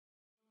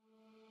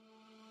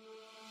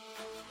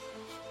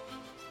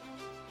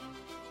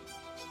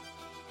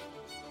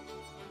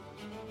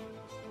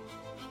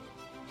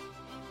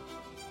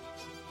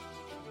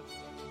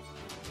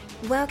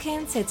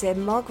Welcome to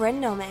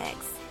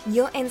Demogranomics,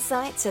 your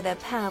insight to the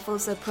powerful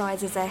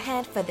surprises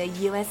ahead for the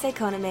US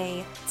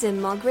economy.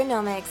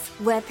 Demogranomics,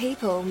 where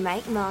people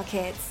make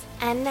markets.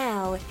 And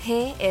now,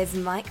 here is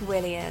Mike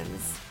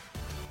Williams.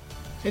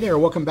 Hey there,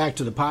 welcome back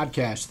to the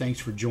podcast.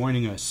 Thanks for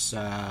joining us.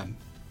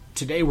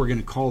 Today we're going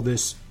to call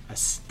this a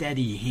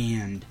steady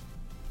hand.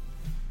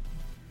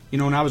 You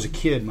know, when I was a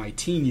kid, my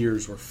teen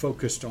years were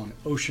focused on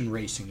ocean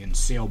racing and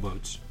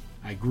sailboats.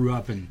 I grew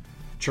up in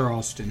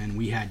Charleston, and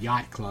we had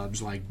yacht clubs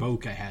like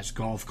Boca has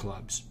golf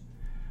clubs.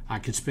 I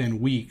could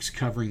spend weeks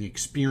covering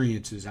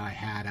experiences I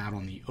had out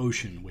on the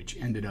ocean, which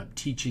ended up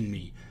teaching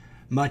me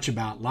much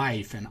about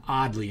life and,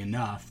 oddly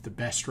enough, the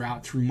best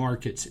route through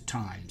markets at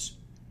times.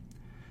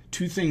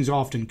 Two things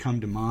often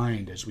come to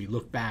mind as we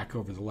look back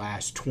over the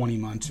last 20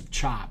 months of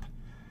CHOP.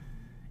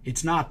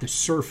 It's not the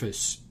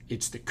surface,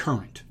 it's the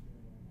current,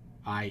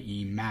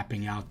 i.e.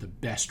 mapping out the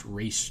best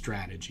race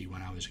strategy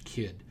when I was a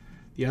kid.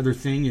 The other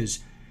thing is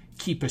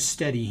keep a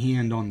steady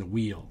hand on the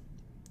wheel,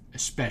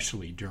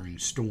 especially during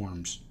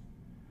storms.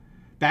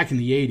 Back in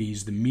the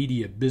 80s, the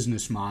media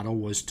business model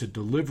was to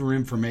deliver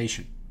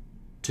information.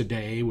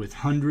 Today, with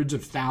hundreds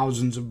of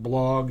thousands of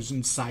blogs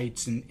and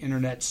sites and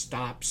internet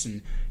stops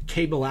and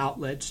cable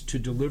outlets to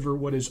deliver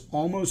what is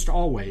almost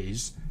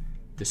always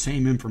the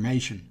same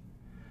information.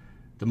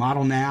 The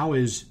model now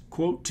is,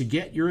 quote, to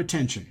get your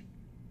attention.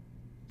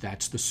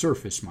 That's the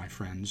surface, my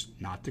friends,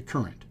 not the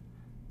current.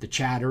 The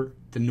chatter,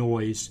 the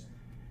noise,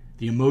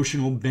 the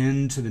emotional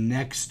bend to the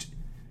next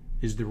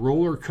is the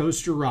roller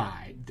coaster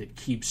ride that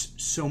keeps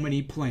so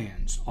many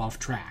plans off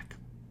track,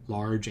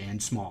 large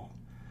and small.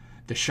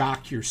 The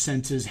shock your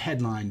senses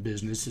headline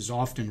business is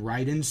often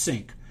right in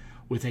sync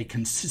with a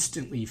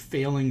consistently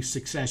failing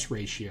success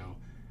ratio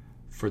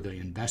for the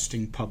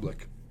investing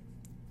public.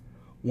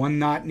 One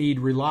not need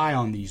rely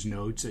on these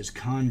notes as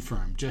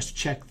confirmed. Just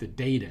check the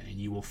data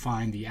and you will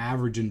find the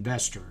average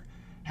investor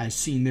has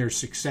seen their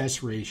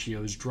success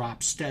ratios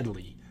drop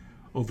steadily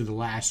over the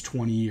last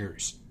 20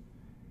 years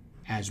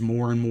as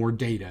more and more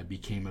data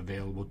became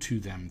available to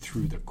them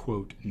through the,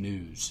 quote,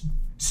 news.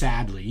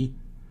 Sadly,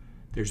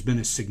 there's been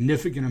a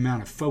significant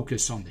amount of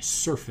focus on the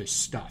surface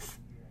stuff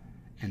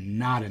and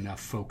not enough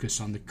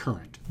focus on the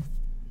current.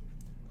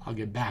 I'll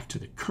get back to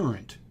the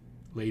current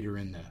later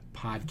in the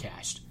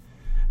podcast.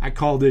 I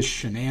call this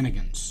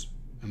shenanigans.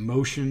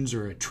 Emotions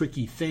are a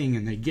tricky thing,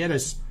 and they get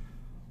us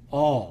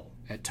all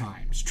at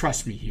times.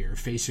 Trust me here,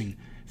 facing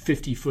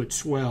 50-foot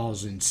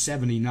swells and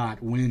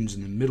 70-knot winds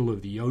in the middle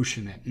of the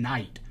ocean at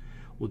night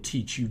will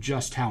teach you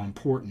just how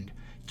important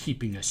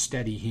keeping a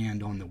steady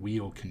hand on the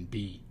wheel can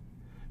be.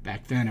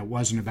 Back then, it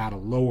wasn't about a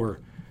lower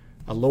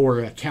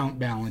account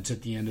balance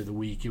at the end of the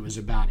week. It was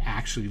about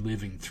actually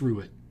living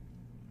through it.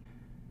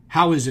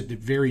 How is it that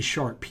very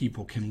sharp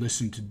people can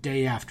listen to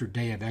day after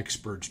day of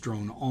experts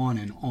drone on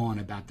and on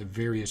about the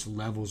various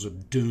levels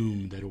of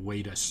doom that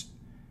await us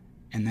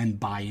and then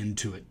buy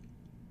into it?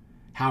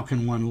 How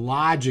can one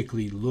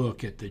logically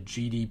look at the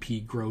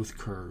GDP growth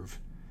curve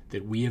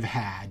that we have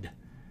had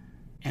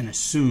and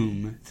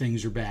assume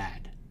things are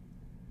bad?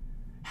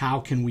 How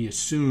can we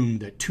assume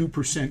that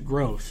 2%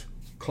 growth,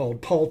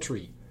 called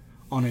paltry,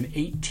 on an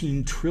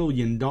 $18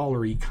 trillion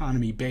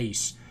economy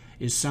base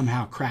is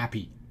somehow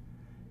crappy,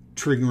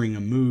 triggering a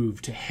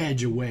move to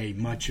hedge away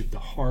much of the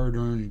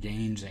hard-earned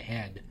gains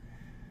ahead?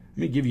 Let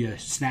me give you a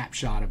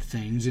snapshot of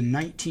things. In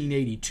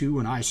 1982,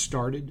 when I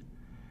started,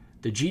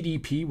 the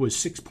GDP was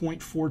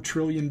 $6.4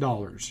 trillion,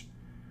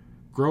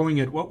 growing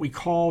at what we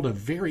called a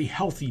very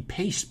healthy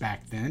pace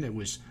back then. It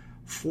was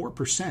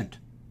 4%.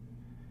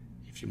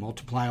 If you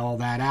multiply all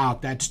that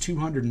out, that's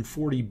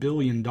 $240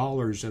 billion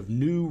of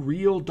new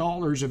real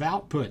dollars of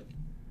output.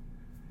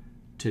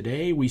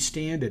 Today, we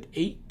stand at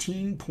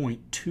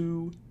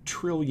 $18.2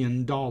 trillion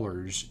in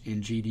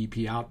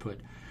GDP output,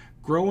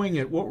 growing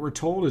at what we're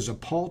told is a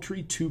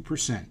paltry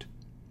 2%.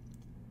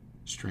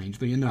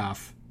 Strangely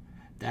enough,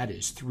 that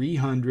is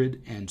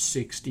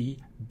 $360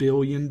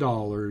 billion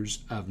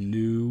of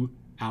new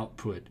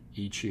output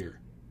each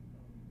year.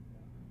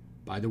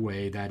 By the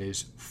way, that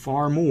is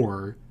far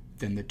more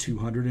than the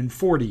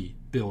 $240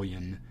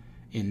 billion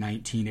in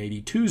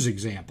 1982's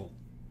example.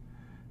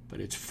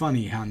 But it's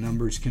funny how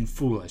numbers can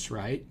fool us,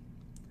 right?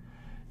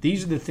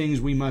 These are the things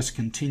we must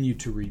continue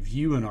to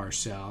review in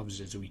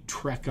ourselves as we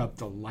trek up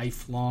the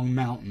lifelong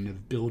mountain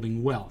of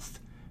building wealth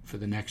for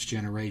the next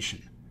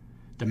generation.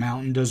 The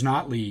mountain does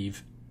not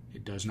leave.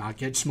 It does not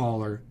get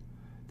smaller.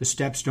 The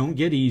steps don't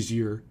get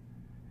easier.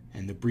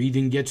 And the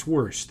breathing gets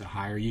worse the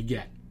higher you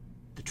get.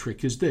 The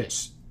trick is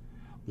this.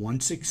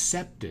 Once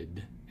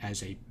accepted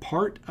as a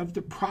part of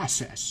the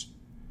process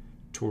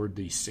toward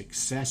the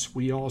success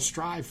we all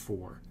strive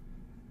for,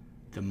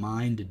 the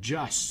mind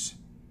adjusts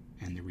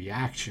and the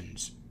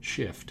reactions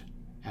shift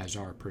as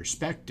our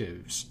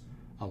perspectives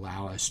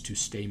allow us to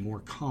stay more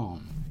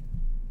calm.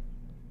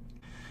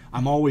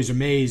 I'm always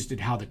amazed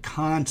at how the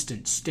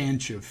constant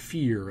stench of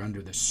fear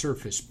under the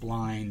surface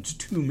blinds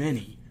too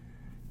many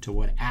to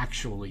what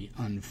actually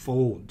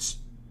unfolds.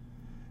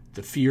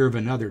 The fear of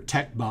another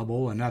tech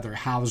bubble, another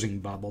housing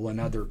bubble,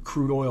 another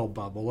crude oil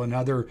bubble,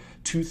 another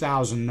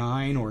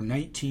 2009 or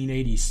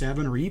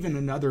 1987, or even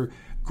another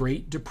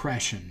Great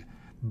Depression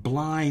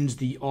blinds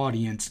the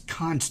audience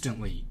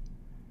constantly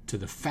to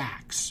the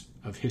facts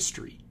of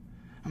history.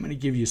 I'm going to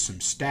give you some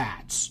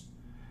stats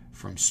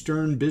from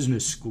Stern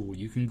Business School.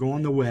 You can go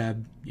on the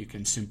web. You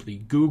can simply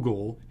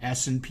Google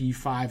S&P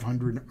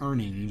 500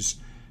 earnings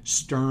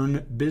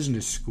Stern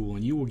Business School,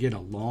 and you will get a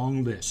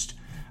long list.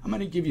 I'm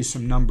going to give you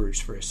some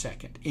numbers for a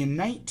second. In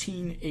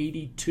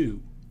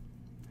 1982,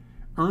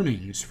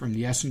 earnings from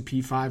the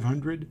S&P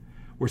 500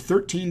 were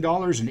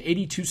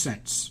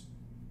 $13.82.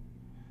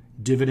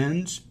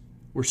 Dividends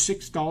were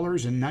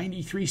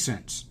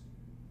 $6.93.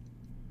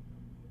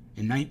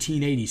 In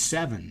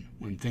 1987,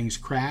 when things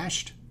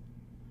crashed,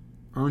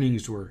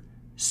 earnings were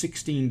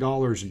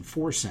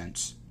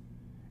 $16.04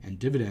 and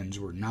dividends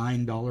were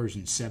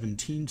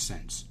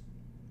 $9.17.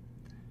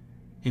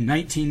 In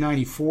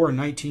 1994 and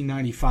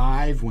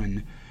 1995,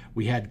 when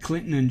we had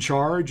Clinton in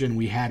charge and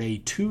we had a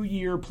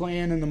 2-year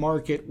plan in the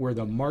market where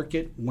the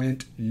market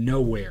went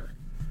nowhere,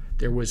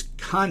 there was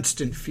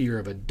constant fear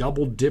of a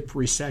double-dip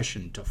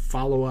recession to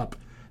follow up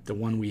the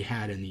one we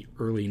had in the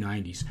early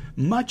 90s.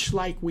 Much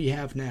like we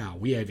have now,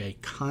 we have a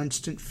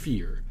constant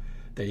fear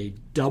that a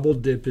double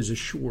dip is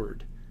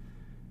assured.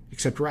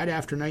 Except right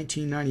after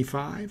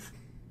 1995,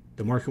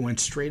 the market went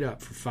straight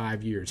up for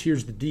 5 years.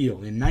 Here's the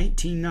deal. In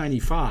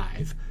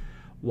 1995,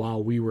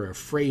 while we were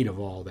afraid of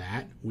all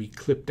that, we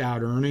clipped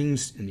out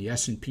earnings in the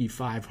S&P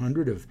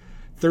 500 of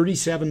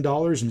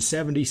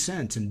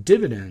 $37.70 and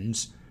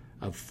dividends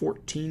of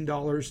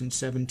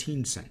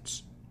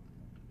 $14.17.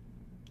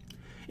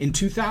 In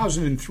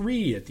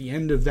 2003, at the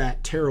end of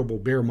that terrible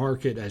bear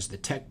market as the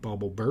tech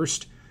bubble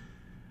burst,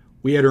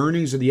 we had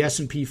earnings of the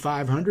S&P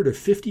 500 of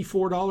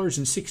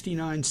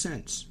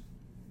 $54.69,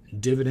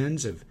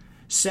 dividends of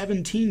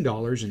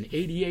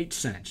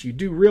 $17.88. You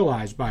do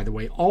realize, by the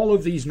way, all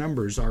of these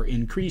numbers are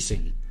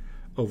increasing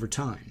over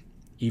time,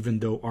 even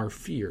though our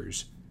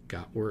fears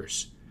got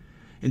worse.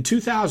 In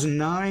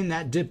 2009,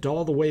 that dipped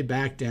all the way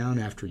back down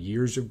after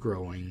years of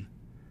growing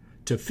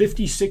to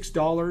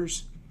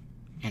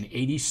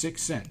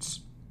 $56.86.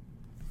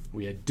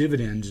 We had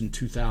dividends in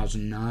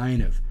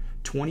 2009 of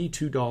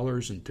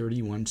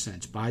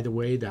 $22.31. By the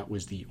way, that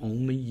was the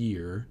only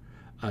year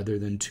other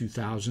than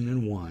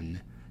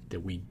 2001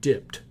 that we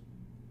dipped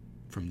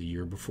from the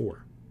year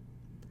before.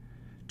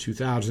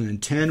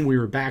 2010, we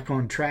were back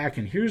on track,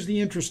 and here's the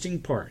interesting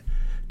part.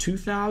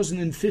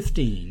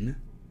 2015,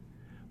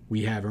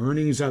 we have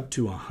earnings up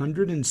to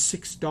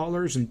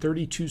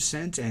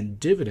 $106.32 and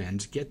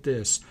dividends, get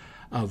this,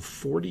 of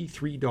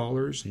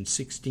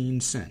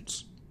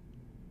 $43.16.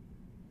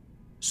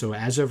 So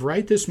as of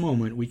right this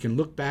moment, we can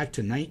look back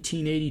to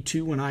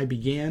 1982 when I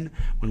began,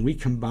 when we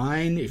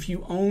combined, if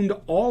you owned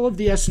all of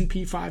the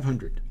S&P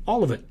 500,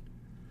 all of it,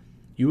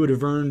 you would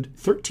have earned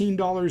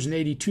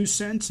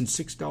 $13.82 and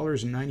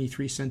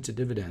 $6.93 of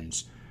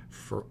dividends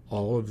for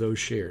all of those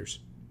shares.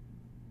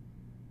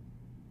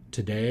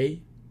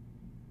 Today,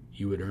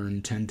 you would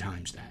earn 10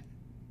 times that.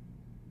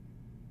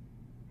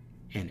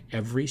 And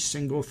every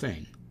single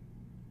thing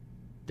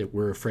that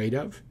we're afraid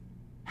of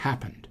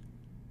happened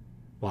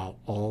while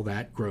all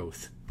that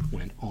growth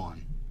went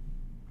on.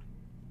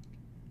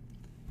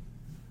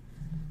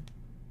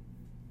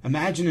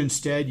 Imagine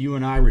instead you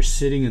and I were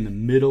sitting in the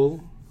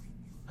middle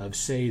of,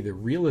 say, the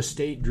real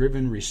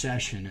estate-driven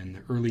recession in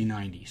the early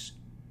 90s.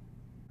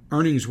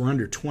 Earnings were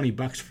under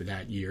 $20 for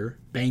that year.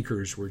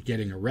 Bankers were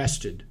getting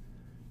arrested.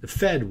 The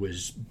Fed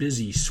was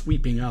busy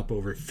sweeping up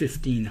over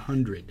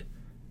 1,500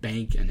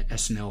 bank and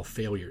S&L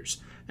failures.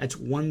 That's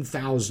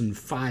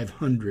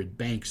 1,500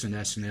 banks and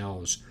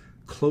S&Ls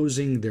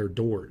closing their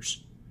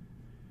doors.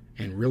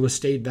 And real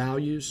estate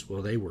values,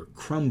 well, they were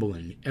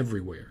crumbling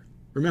everywhere.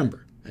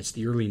 Remember, that's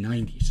the early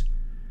 90s.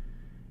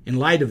 In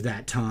light of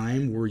that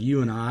time, were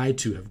you and I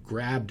to have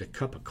grabbed a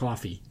cup of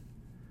coffee,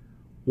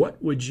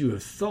 what would you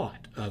have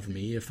thought of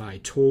me if I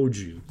told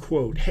you,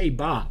 quote, "Hey,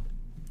 Bob,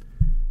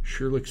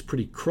 sure looks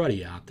pretty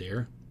cruddy out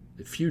there.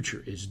 The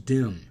future is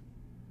dim.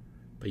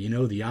 But you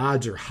know, the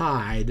odds are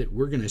high that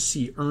we're going to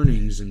see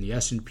earnings in the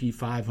S&P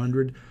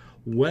 500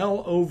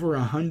 well over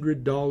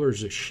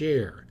 $100 a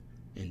share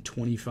in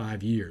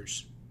 25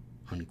 years,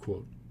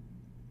 unquote."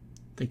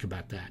 Think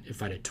about that.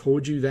 If I'd have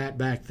told you that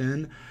back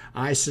then,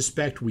 I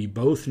suspect we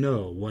both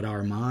know what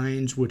our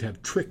minds would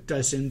have tricked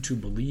us into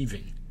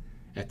believing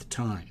at the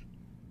time.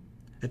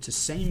 That's the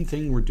same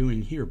thing we're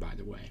doing here, by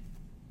the way.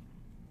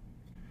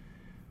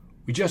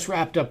 We just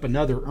wrapped up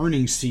another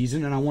earnings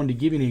season, and I wanted to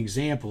give you an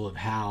example of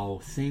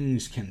how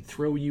things can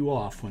throw you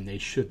off when they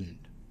shouldn't.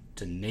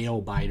 It's a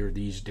nail-biter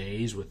these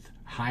days with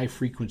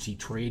high-frequency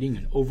trading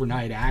and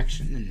overnight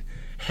action and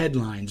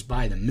headlines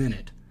by the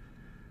minute.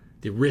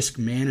 The risk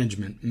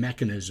management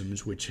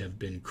mechanisms which have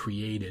been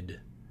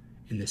created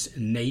in this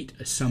innate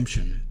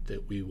assumption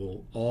that we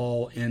will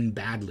all end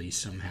badly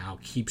somehow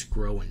keeps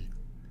growing.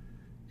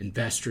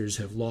 Investors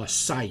have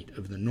lost sight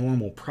of the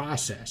normal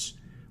process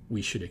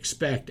we should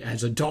expect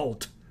as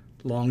adult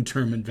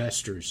long-term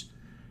investors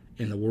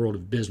in the world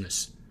of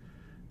business.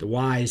 The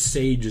wise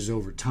sages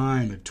over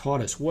time have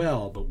taught us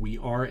well, but we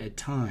are at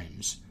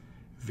times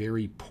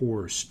very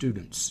poor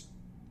students.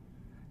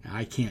 Now,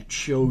 I can't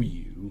show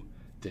you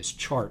this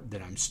chart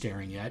that I'm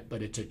staring at,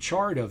 but it's a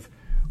chart of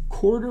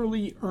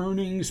quarterly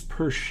earnings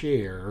per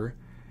share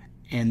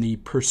and the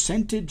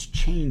percentage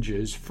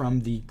changes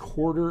from the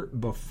quarter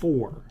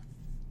before.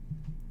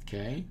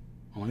 Okay?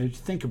 I want you to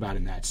think about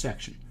in that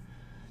section.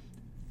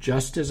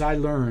 Just as I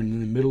learned in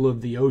the middle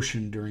of the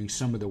ocean during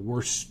some of the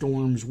worst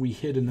storms we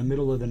hit in the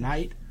middle of the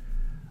night,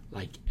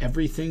 like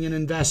everything in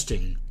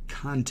investing,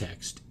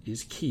 context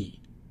is key.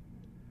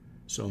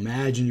 So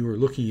imagine you were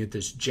looking at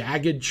this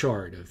jagged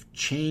chart of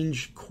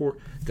change,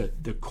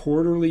 the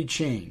quarterly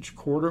change,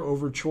 quarter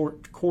over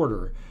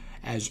quarter,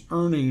 as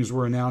earnings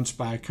were announced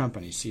by a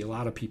company. See, a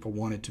lot of people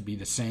want it to be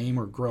the same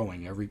or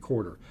growing every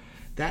quarter.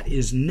 That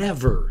is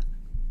never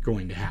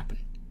going to happen.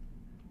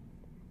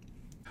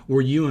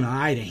 Were you and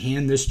I to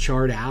hand this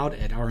chart out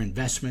at our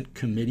investment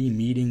committee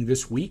meeting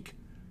this week,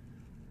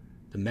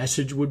 the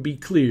message would be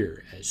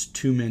clear, as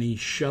too many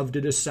shoved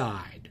it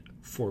aside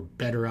for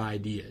better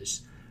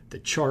ideas. The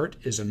chart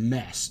is a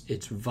mess.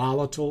 It's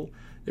volatile.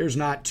 There's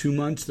not 2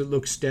 months that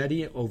look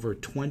steady over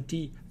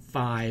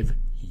 25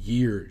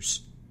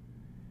 years.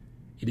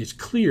 It is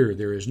clear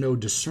there is no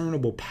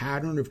discernible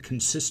pattern of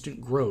consistent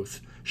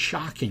growth.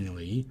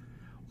 Shockingly,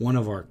 one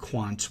of our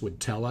quants would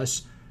tell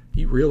us,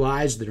 you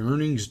realize that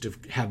earnings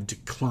have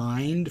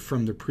declined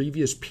from the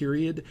previous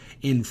period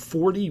in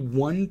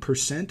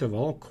 41% of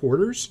all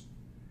quarters?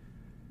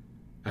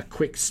 A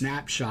quick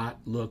snapshot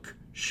look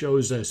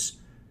shows us,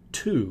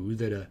 too,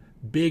 that a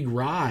big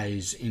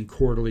rise in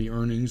quarterly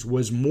earnings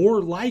was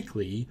more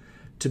likely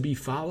to be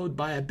followed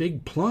by a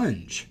big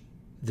plunge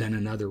than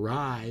another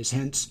rise,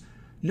 hence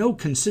no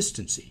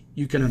consistency.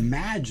 You can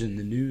imagine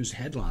the news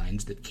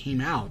headlines that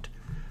came out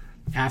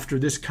after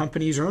this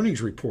company's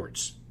earnings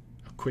reports.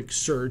 A quick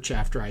search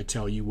after I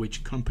tell you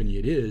which company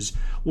it is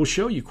will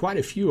show you quite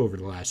a few over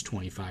the last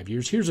 25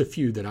 years. Here's a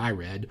few that I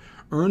read.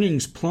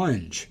 Earnings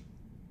plunge.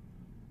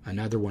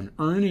 Another one,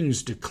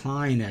 earnings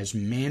decline as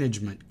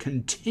management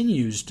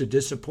continues to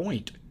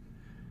disappoint.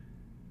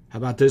 How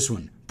about this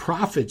one?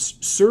 Profits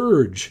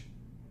surge.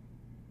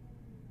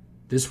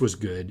 This was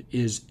good.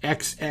 Is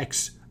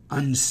XX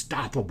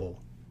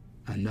unstoppable?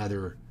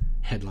 Another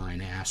headline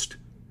asked.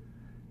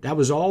 That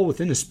was all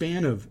within a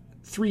span of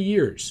 3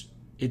 years.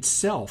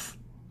 Itself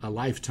a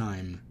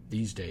lifetime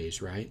these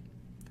days, right?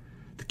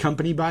 The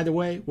company, by the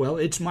way, well,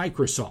 it's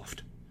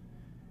Microsoft.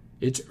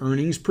 Its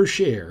earnings per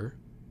share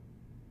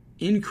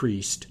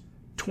increased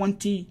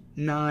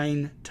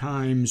 29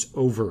 times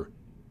over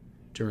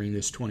during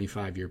this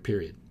 25-year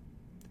period.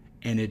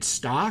 And its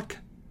stock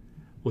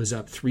was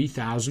up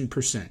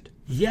 3,000%.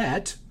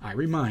 Yet, I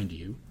remind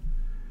you,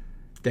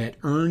 that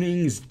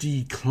earnings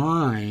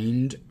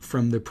declined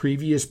from the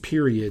previous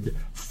period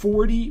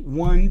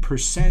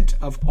 41%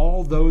 of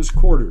all those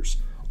quarters,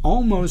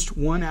 almost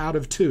 1 out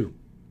of 2.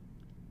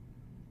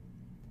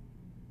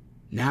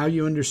 Now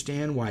you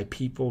understand why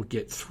people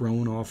get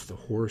thrown off the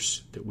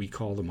horse that we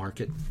call the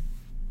market?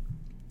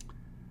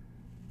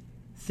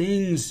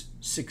 Things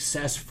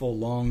successful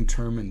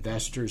long-term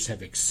investors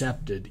have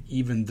accepted,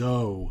 even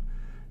though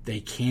they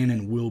can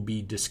and will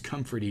be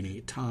discomforting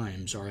at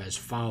times, are as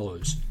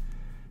follows.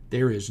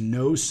 There is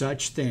no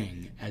such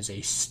thing as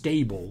a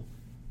stable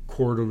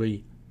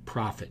quarterly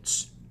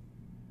profits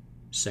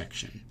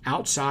section.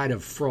 Outside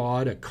of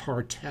fraud, a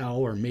cartel,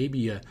 or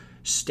maybe a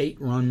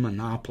state-run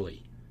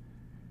monopoly,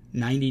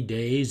 90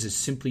 days is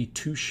simply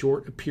too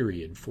short a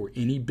period for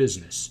any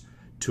business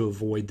to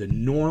avoid the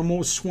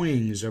normal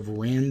swings of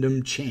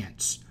random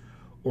chance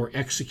or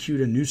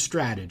execute a new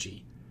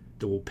strategy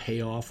that will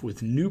pay off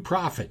with new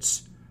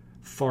profits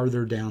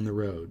farther down the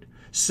road.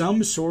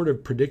 Some sort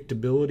of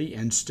predictability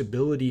and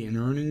stability in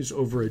earnings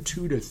over a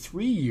 2 to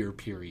 3 year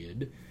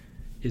period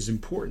is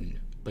important,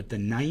 but the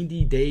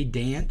 90-day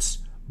dance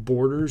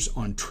borders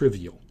on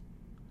trivial.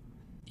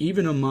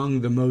 Even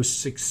among the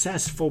most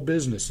successful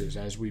businesses,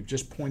 as we've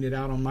just pointed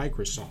out on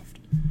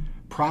Microsoft,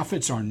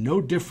 profits are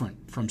no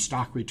different from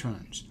stock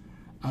returns.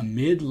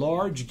 Amid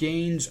large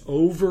gains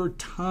over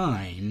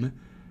time,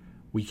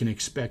 we can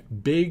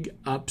expect big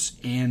ups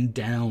and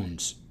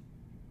downs.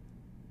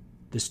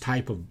 This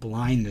type of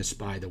blindness,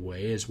 by the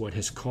way, is what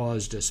has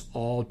caused us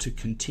all to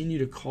continue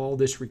to call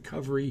this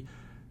recovery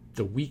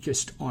the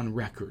weakest on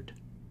record.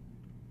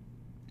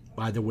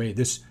 By the way,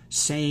 this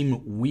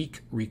same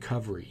weak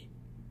recovery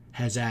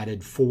has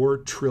added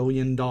 $4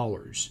 trillion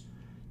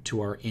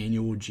to our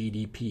annual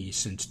GDP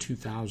since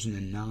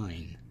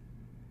 2009.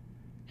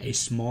 A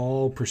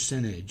small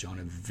percentage on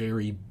a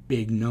very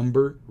big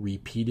number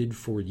repeated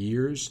for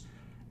years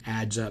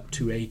adds up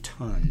to a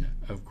ton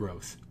of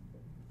growth.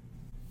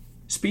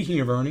 Speaking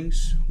of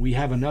earnings, we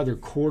have another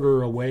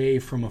quarter away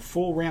from a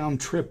full round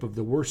trip of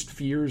the worst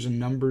fears and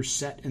numbers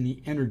set in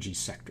the energy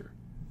sector.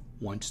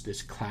 Once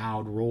this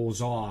cloud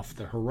rolls off,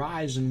 the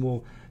horizon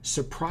will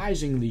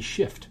surprisingly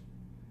shift,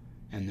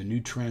 and the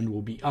new trend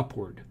will be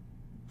upward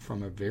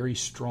from a very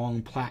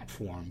strong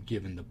platform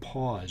given the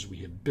pause we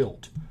have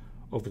built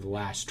over the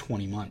last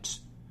 20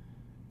 months.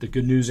 The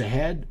good news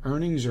ahead,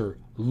 earnings are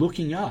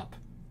looking up,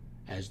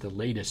 as the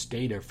latest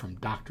data from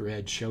Dr.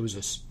 Ed shows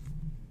us.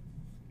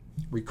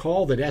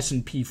 Recall that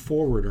S&P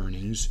forward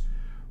earnings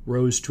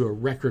rose to a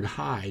record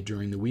high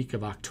during the week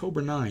of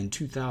October 9,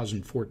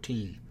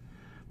 2014,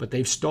 but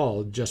they've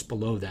stalled just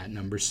below that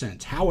number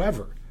since.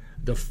 However,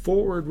 the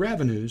forward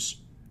revenues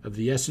of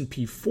the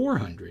S&P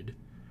 400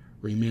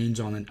 remains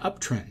on an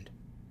uptrend,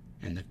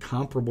 and the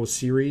comparable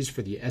series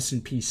for the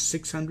S&P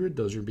 600,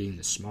 those are being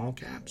the small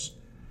caps,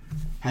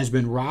 has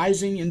been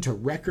rising into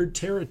record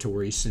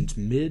territory since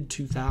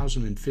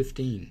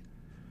mid-2015.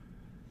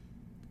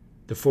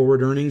 The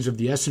forward earnings of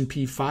the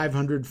S&P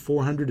 500,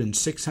 400, and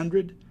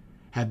 600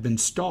 have been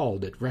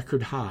stalled at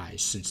record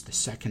highs since the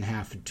second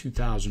half of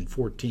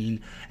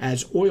 2014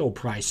 as oil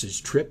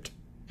prices tripped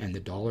and the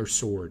dollar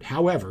soared.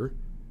 However,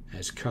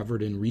 as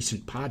covered in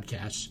recent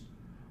podcasts,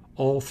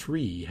 all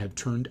three have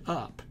turned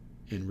up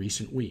in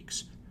recent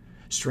weeks.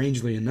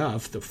 Strangely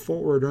enough, the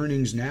forward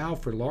earnings now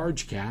for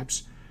large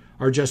caps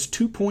are just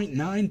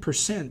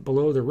 2.9%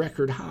 below the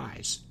record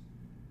highs.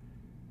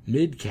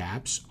 Mid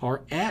caps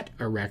are at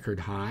a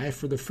record high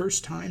for the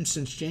first time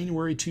since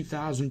January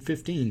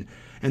 2015,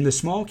 and the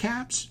small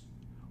caps,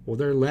 well,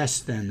 they're less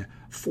than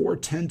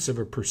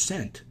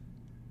 0.4%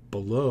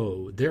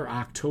 below their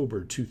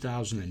October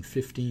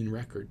 2015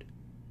 record.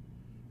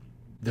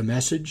 The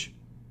message?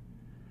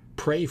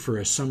 Pray for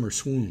a summer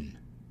swoon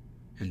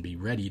and be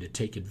ready to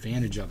take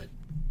advantage of it.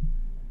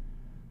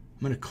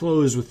 I'm going to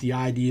close with the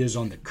ideas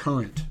on the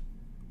current.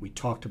 We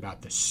talked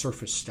about the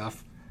surface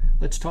stuff.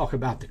 Let's talk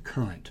about the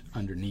current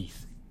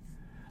underneath.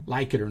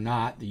 Like it or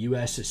not, the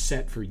U.S. is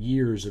set for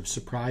years of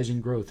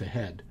surprising growth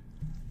ahead.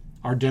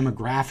 Our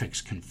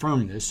demographics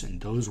confirm this, and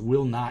those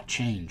will not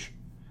change.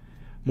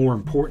 More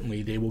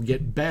importantly, they will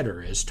get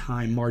better as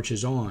time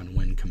marches on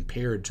when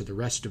compared to the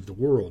rest of the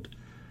world.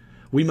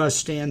 We must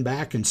stand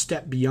back and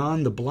step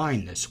beyond the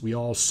blindness we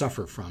all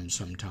suffer from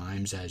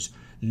sometimes as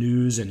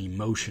news and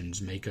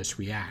emotions make us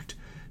react.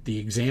 The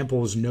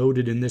examples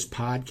noted in this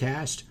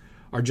podcast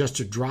are just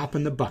a drop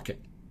in the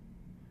bucket.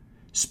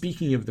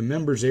 Speaking of the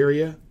members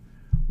area,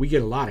 we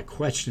get a lot of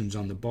questions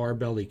on the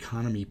barbell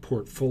economy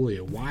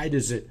portfolio. Why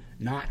does it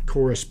not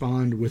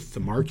correspond with the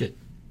market?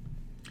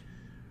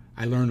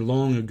 I learned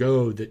long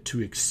ago that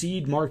to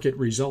exceed market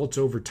results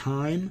over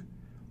time,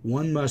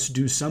 one must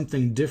do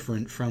something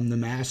different from the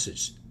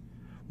masses.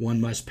 One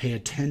must pay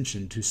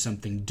attention to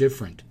something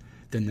different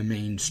than the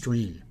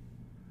mainstream.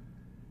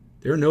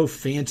 There are no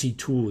fancy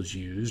tools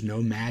used,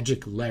 no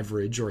magic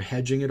leverage or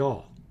hedging at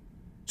all.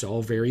 It's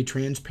all very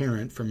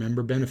transparent for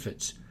member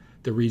benefits.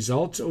 The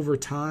results over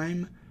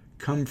time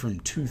come from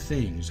two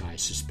things, I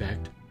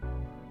suspect.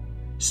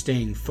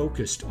 Staying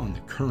focused on the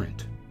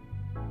current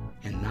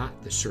and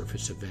not the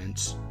surface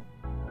events.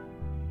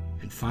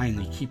 And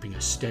finally, keeping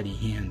a steady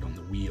hand on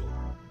the wheel.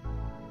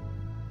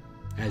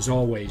 As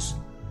always,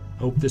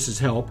 hope this has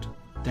helped.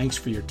 Thanks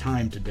for your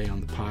time today on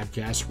the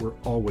podcast. We're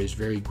always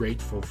very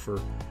grateful for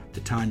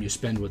the time you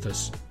spend with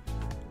us.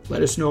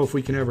 Let us know if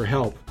we can ever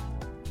help.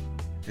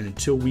 And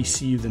until we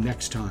see you the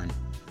next time,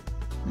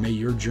 may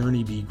your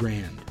journey be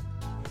grand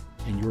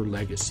and your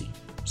legacy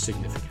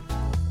significant.